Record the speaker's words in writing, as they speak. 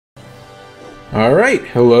Alright,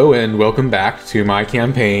 hello and welcome back to my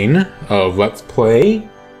campaign of Let's Play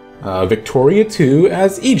Victoria 2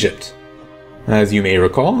 as Egypt. As you may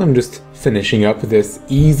recall, I'm just finishing up this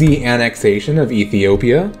easy annexation of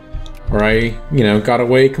Ethiopia, where I, got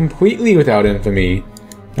away completely without infamy.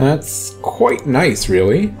 That's quite nice,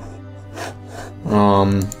 really.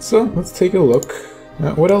 So let's take a look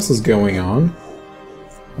at what else is going on.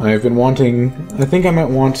 I've been wanting, I think I might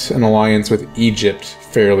want an alliance with Egypt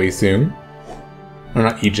fairly soon. Or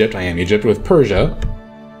not Egypt, I am Egypt, with Persia.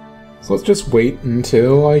 So let's just wait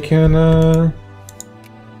until I can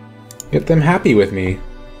get them happy with me.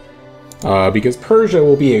 Because Persia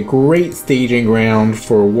will be a great staging ground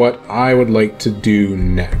for what I would like to do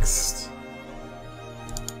next.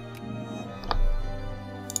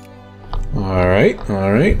 Alright,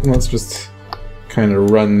 let's just kind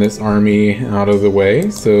of run this army out of the way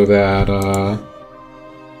so that I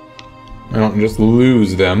don't just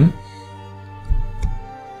lose them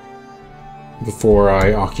before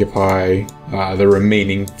I occupy the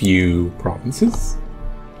remaining few provinces.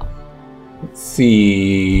 Let's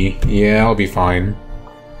see... yeah, I'll be fine.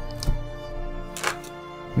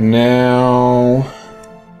 Now...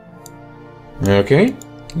 okay,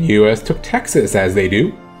 US took Texas, as they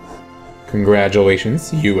do.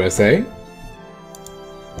 Congratulations, USA.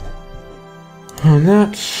 And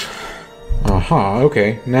that... aha,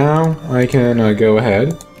 okay, now I can go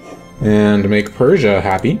ahead and make Persia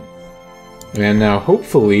happy. And now,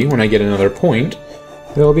 hopefully, when I get another point,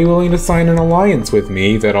 they'll be willing to sign an alliance with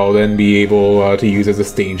me that I'll then be able to use as a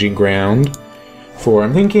staging ground for,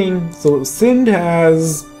 I'm thinking, so Sind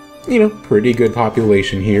has, pretty good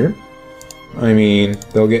population here. I mean,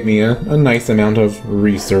 they'll get me a nice amount of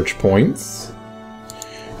research points.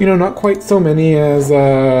 Not quite so many as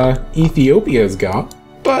Ethiopia's got,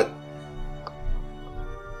 but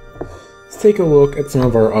let's take a look at some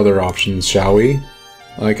of our other options, shall we?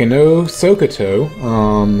 Like, I know Sokoto,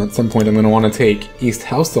 at some point I'm going to want to take East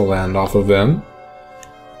Hausaland off of them.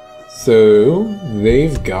 So,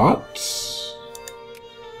 they've got...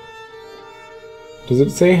 does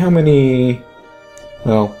it say how many...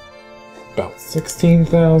 well, about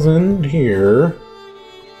 16,000 here.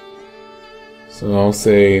 So I'll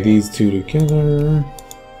say these two together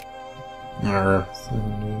are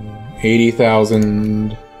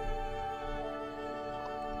 80,000...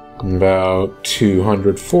 about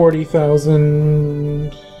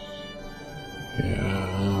 240,000.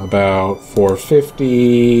 Yeah, about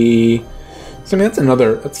 450. So I mean,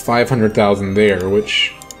 that's 500,000 there,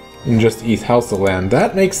 which in just East Hausaland,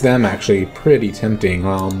 that makes them actually pretty tempting.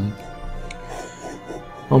 I'll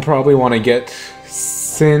probably want to get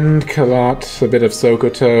Sind, Kalat, a bit of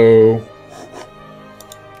Sokoto.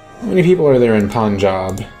 How many people are there in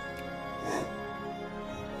Punjab?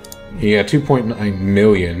 Yeah, 2.9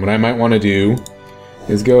 million. What I might want to do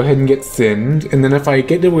is go ahead and get Sind, and then if I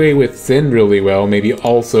get away with Sind really well, maybe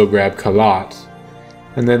also grab Kalat,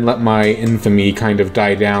 and then let my infamy kind of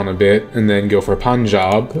die down a bit, and then go for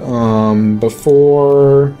Punjab,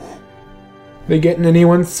 before they get in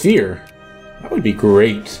anyone's sphere. That would be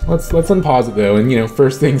great. Let's unpause it though, and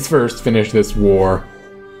first things first, finish this war.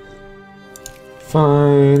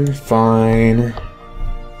 Fine.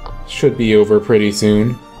 Should be over pretty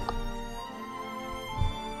soon.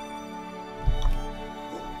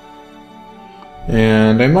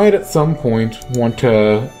 And I might at some point want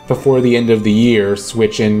to, before the end of the year,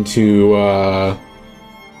 switch into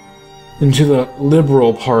the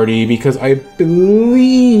Liberal Party, because I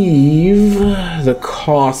believe the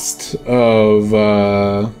cost of,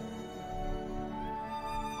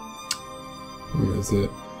 what is it?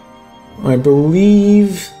 I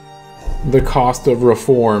believe the cost of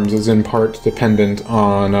reforms is in part dependent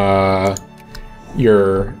on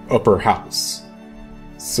your upper house.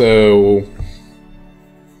 So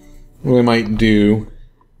what I might do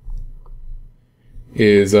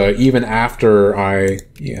is, even after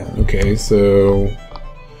yeah, okay, so...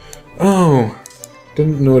 oh,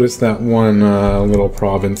 didn't notice that one little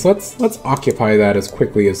province. Let's occupy that as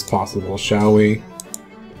quickly as possible, shall we?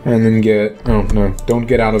 And then get... oh, no, don't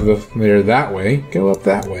get out of there that way. Go up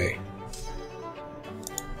that way.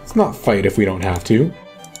 Let's not fight if we don't have to.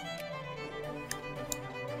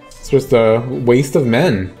 It's just a waste of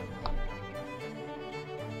men.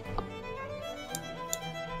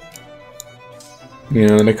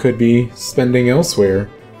 And I could be spending elsewhere.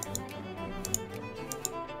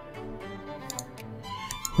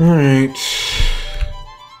 Alright.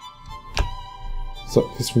 So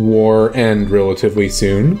this war end relatively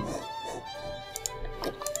soon.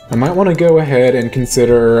 I might want to go ahead and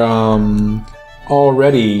consider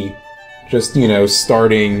already just,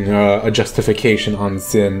 starting a justification on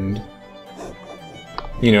Sind.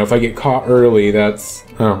 You know, if I get caught early, that's...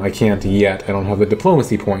 Oh, I can't yet. I don't have the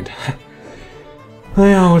diplomacy point.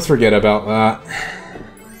 I always forget about that.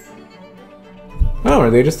 Oh,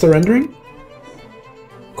 are they just surrendering?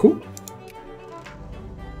 Cool.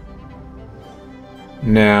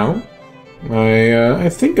 Now, I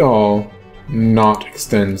think I'll not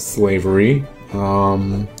extend slavery.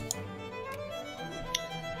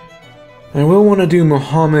 I will want to do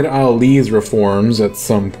Muhammad Ali's reforms at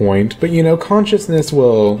some point, but you know, consciousness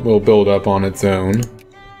will build up on its own.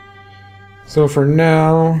 So for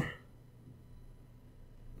now...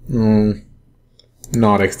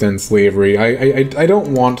 not extend slavery. I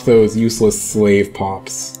don't want those useless slave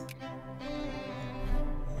pops.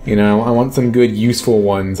 You know, I want some good useful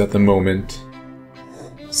ones at the moment.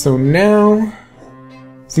 So now...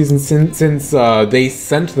 Since they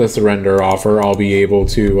sent the surrender offer, I'll be able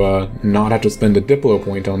to not have to spend a Diplo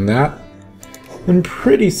point on that. And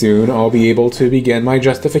pretty soon, I'll be able to begin my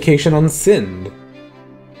justification on Sind.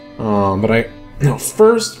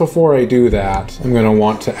 First, before I do that, I'm going to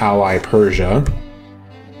want to ally Persia.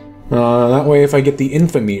 That way, if I get the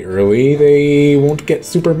infamy early, they won't get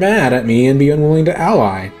super mad at me and be unwilling to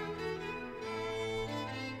ally.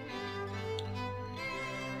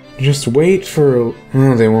 Just wait for...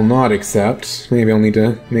 Oh, they will not accept. Maybe I'll need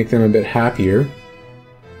to make them a bit happier.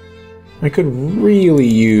 I could really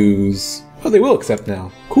use... Oh, they will accept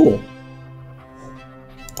now. Cool.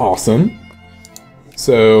 Awesome.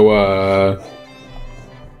 So,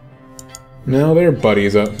 now they're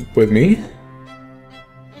buddies up with me.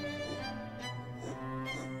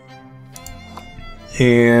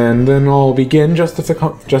 And then I'll begin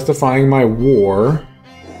justifying my war.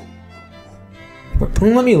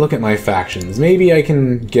 Let me look at my factions. Maybe I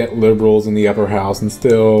can get liberals in the upper house and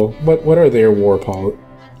still... What are their war policies?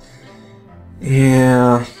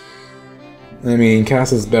 Yeah... I mean,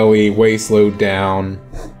 Casus Belli way slowed down.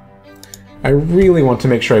 I really want to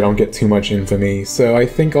make sure I don't get too much infamy, so I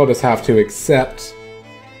think I'll just have to accept...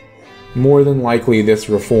 More than likely this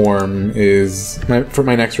reform is... For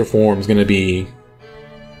my next reform is going to be...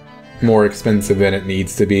 more expensive than it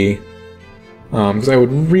needs to be. Because I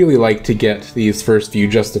would really like to get these first few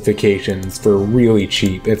justifications for really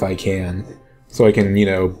cheap, if I can. So I can, you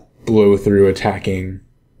know, blow through attacking.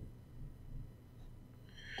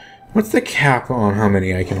 What's the cap on how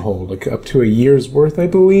many I can hold? Like, up to a year's worth, I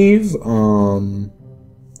believe? I'll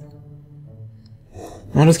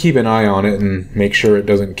just keep an eye on it and make sure it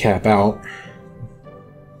doesn't cap out.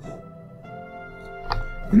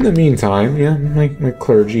 In the meantime, yeah, my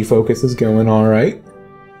clergy focus is going alright.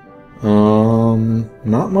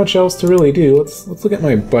 Not much else to really do. Let's look at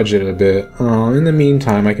my budget a bit. In the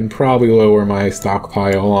meantime, I can probably lower my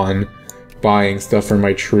stockpile on buying stuff for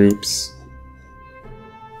my troops.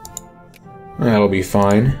 That'll be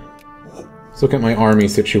fine. Let's look at my army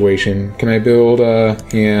situation. Can I build,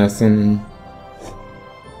 yeah, some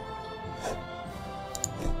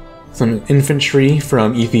infantry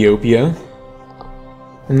from Ethiopia?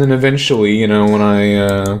 And then eventually, you know, when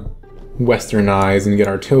I, westernize and get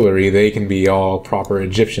artillery, they can be all proper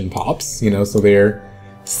Egyptian pops, you know, so they're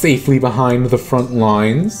safely behind the front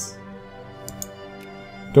lines.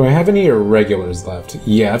 Do I have any irregulars left?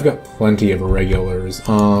 Yeah, I've got plenty of irregulars.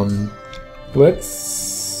 Let's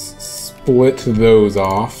split those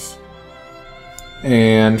off.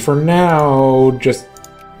 And for now, just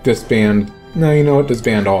disband... No, you know what?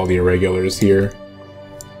 Disband all the irregulars here.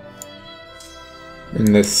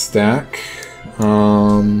 In this stack.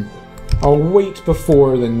 I'll wait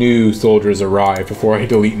before the new soldiers arrive before I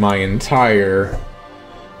delete my entire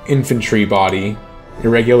infantry body.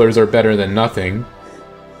 Irregulars are better than nothing.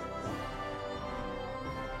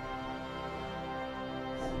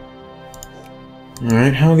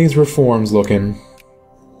 Alright, how are these reforms looking?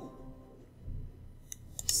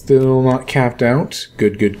 Still not capped out.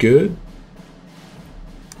 Good, good, good.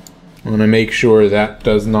 I want to make sure that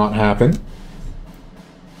does not happen.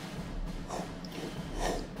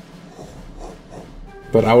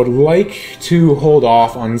 But I would like to hold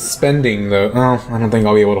off on spending the... Oh, I don't think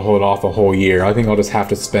I'll be able to hold off a whole year. I think I'll just have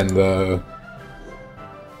to spend the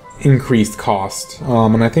increased cost.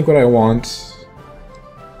 And I think what I want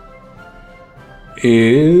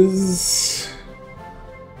is...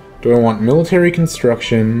 Do I want military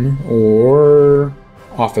construction or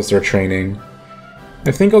officer training?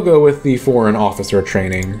 I think I'll go with the foreign officer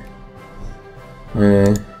training.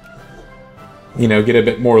 You know, get a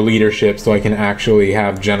bit more leadership so I can actually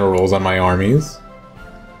have generals on my armies.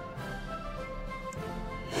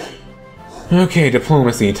 Okay,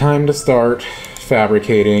 diplomacy. Time to start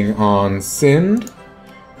fabricating on Sind.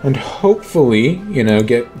 And hopefully, you know,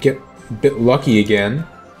 get a bit lucky again.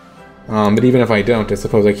 But even if I don't, I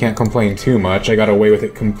suppose I can't complain too much. I got away with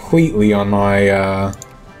it completely on my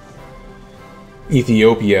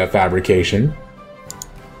Ethiopia fabrication.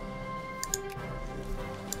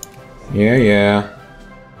 Yeah.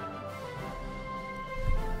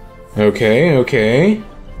 Okay, okay.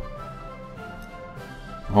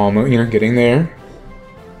 Almost, getting there.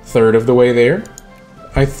 Third of the way there.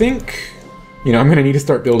 I think, I'm gonna need to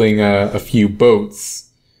start building a few boats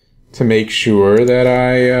to make sure that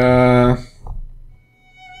I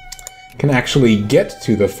can actually get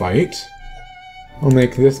to the fight. I'll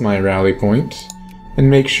make this my rally point, and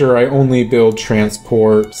make sure I only build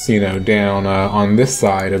transports, down on this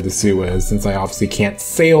side of the Suez, since I obviously can't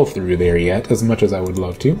sail through there yet, as much as I would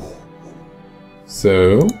love to.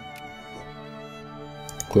 So,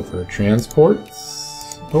 Clipper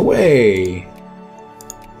transports away.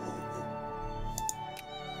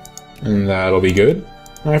 And that'll be good.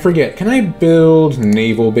 I forget, can I build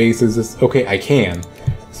naval bases? Okay, I can.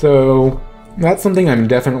 So, that's something I'm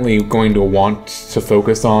definitely going to want to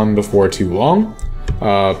focus on before too long.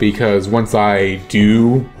 Because once I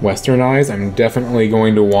do westernize, I'm definitely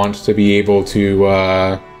going to want to be able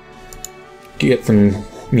to get some,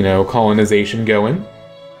 colonization going.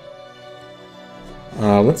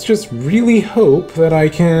 Let's just really hope that I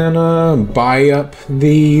can buy up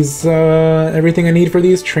these, everything I need for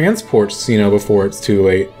these transports, before it's too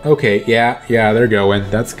late. Okay, yeah, they're going.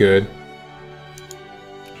 That's good.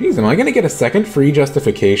 Jeez, am I gonna get a second free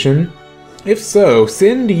justification? If so,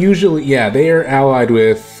 Sind usually, they are allied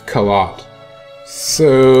with Kalat.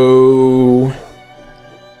 So,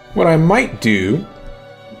 what I might do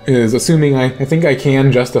is, assuming I think I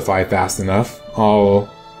can justify fast enough,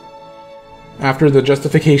 after the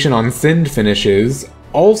justification on Sind finishes,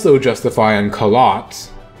 also justify on Kalat.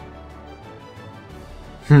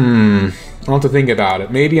 I'll have to think about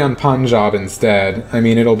it. Maybe on Punjab instead. I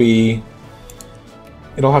mean, it'll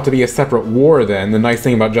have to be a separate war then. The nice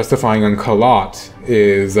thing about justifying on Kalat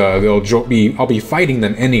is I'll be fighting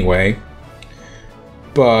them anyway.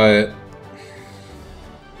 But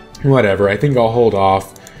whatever, I think I'll hold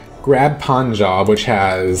off. Grab Punjab, which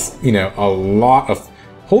has, a lot of...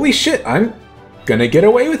 Holy shit, I'm gonna get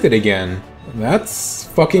away with it again. That's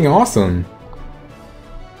fucking awesome.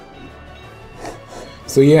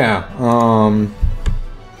 So yeah,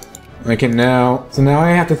 I can now... So now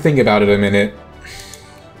I have to think about it a minute.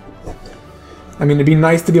 I mean, it'd be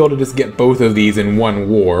nice to be able to just get both of these in one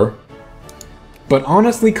war. But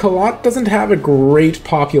honestly, Kalat doesn't have a great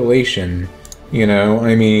population.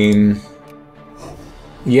 I mean...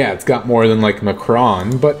 Yeah, it's got more than, like,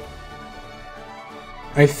 Macron, but...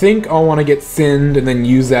 I think I'll want to get Sind and then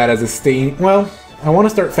use that as a state... Well, I want to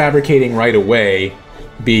start fabricating right away,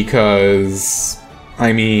 because...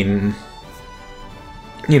 I mean...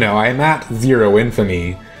 I'm at 0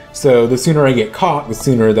 infamy. So the sooner I get caught, the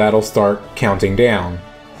sooner that'll start counting down.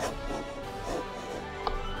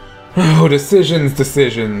 Oh,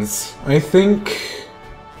 decisions. I think...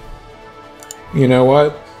 You know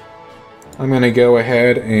what? I'm gonna go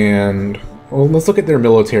ahead and... Well, let's look at their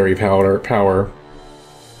military power.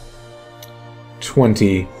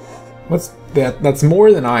 20. That's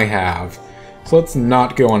more than I have. So let's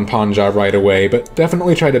not go on Punjab right away, but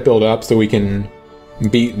definitely try to build up so we can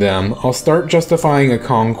beat them. I'll start justifying a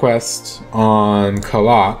conquest on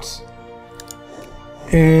Kalat.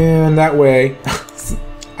 And that way,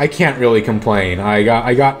 I can't really complain. I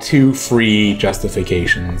got 2 free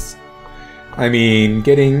justifications. I mean,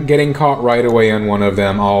 getting caught right away on one of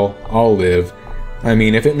them, I'll live. I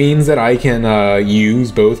mean, if it means that I can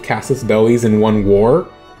use both Casus Bellis in one war,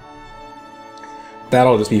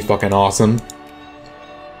 that'll just be fucking awesome.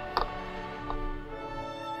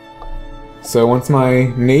 So once my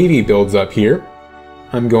navy builds up here,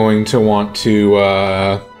 I'm going to want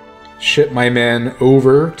to ship my men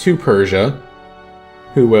over to Persia,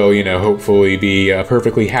 who will, hopefully be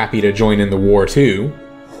perfectly happy to join in the war too.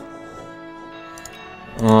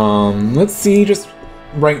 Let's see, just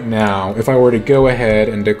right now, if I were to go ahead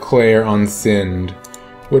and declare on Sind,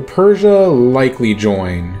 would Persia likely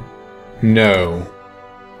join? No.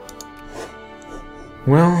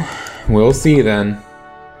 Well, we'll see then.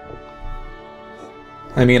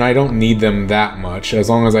 I mean, I don't need them that much, as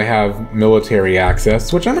long as I have military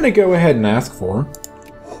access, which I'm going to go ahead and ask for.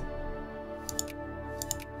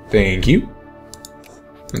 Thank you.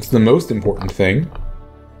 That's the most important thing.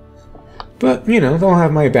 But, they'll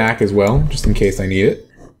have my back as well, just in case I need it.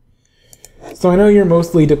 So I know you're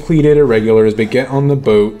mostly depleted irregulars, but get on the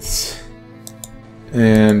boats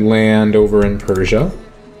and land over in Persia.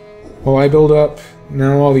 While I build up,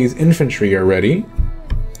 now all these infantry are ready.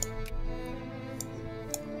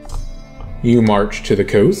 You march to the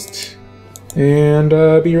coast. and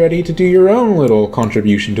be ready to do your own little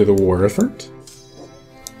contribution to the war effort.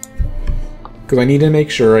 Because I need to make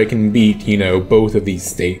sure I can beat, you know, both of these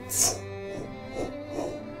states.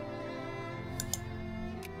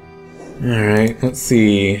 Alright, let's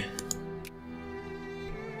see.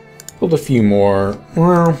 Build a few more.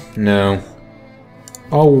 Well, no.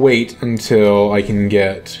 I'll wait until I can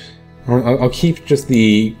get... I'll keep just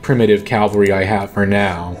the primitive cavalry I have for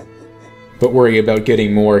now, but worry about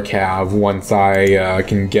getting more cav once I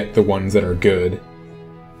can get the ones that are good.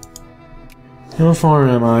 How far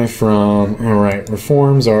am I from... Alright,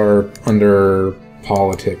 reforms are under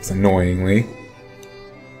politics, annoyingly.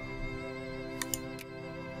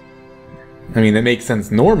 I mean, that makes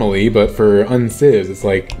sense normally, but for uncivs, it's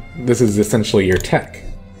like, this is essentially your tech.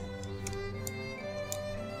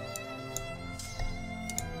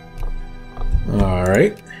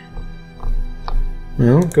 Alright.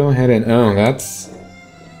 Well, go ahead and... Oh, that's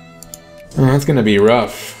gonna be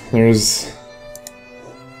rough. There's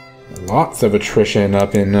lots of attrition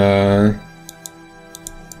up in,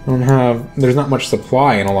 there's not much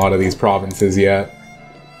supply in a lot of these provinces yet.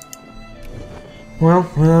 Well,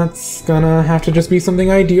 that's gonna have to just be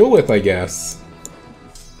something I deal with, I guess.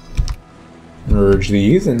 Merge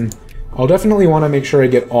these, and I'll definitely want to make sure I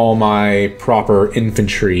get all my proper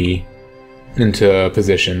infantry into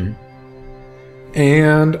position.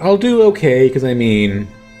 And I'll do okay, because I mean...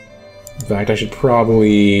 In fact, I should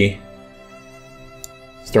probably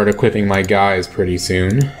start equipping my guys pretty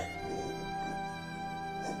soon.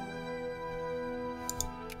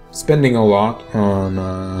 Spending a lot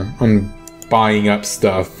on buying up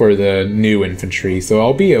stuff for the new infantry, so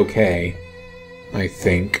I'll be okay, I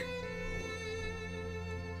think.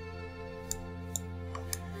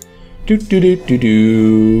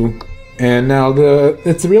 Do-do-do-do-do. And now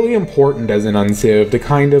it's really important as an unciv to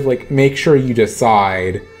kind of like make sure you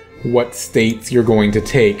decide what states you're going to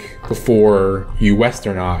take before you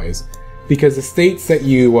westernize, because the states that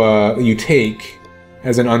you take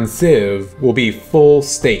as an unciv will be full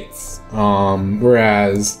states,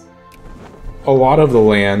 whereas a lot of the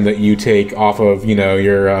land that you take off of, you know,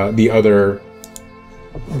 your the other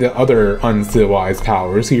uncivilized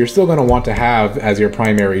powers, who you're still going to want to have as your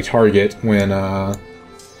primary target when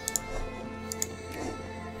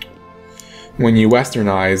you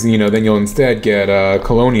westernize, you know, then you'll instead get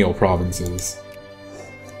colonial provinces.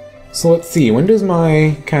 So let's see, when does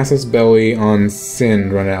my casus belli on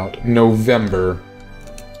Sind run out? November.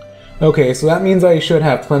 Okay, so that means I should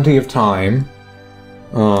have plenty of time.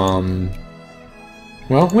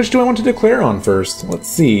 Well, which do I want to declare on first? Let's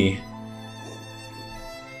see.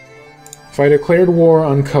 If I declared war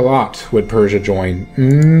on Kalat, would Persia join?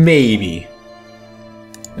 Maybe.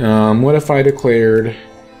 What if I declared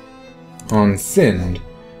on Sind?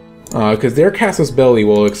 Because their casus belli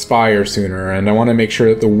will expire sooner, and I want to make sure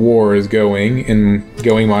that the war is going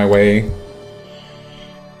my way.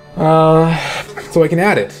 So I can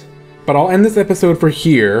add it. But I'll end this episode for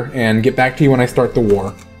here, and get back to you when I start the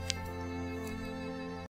war.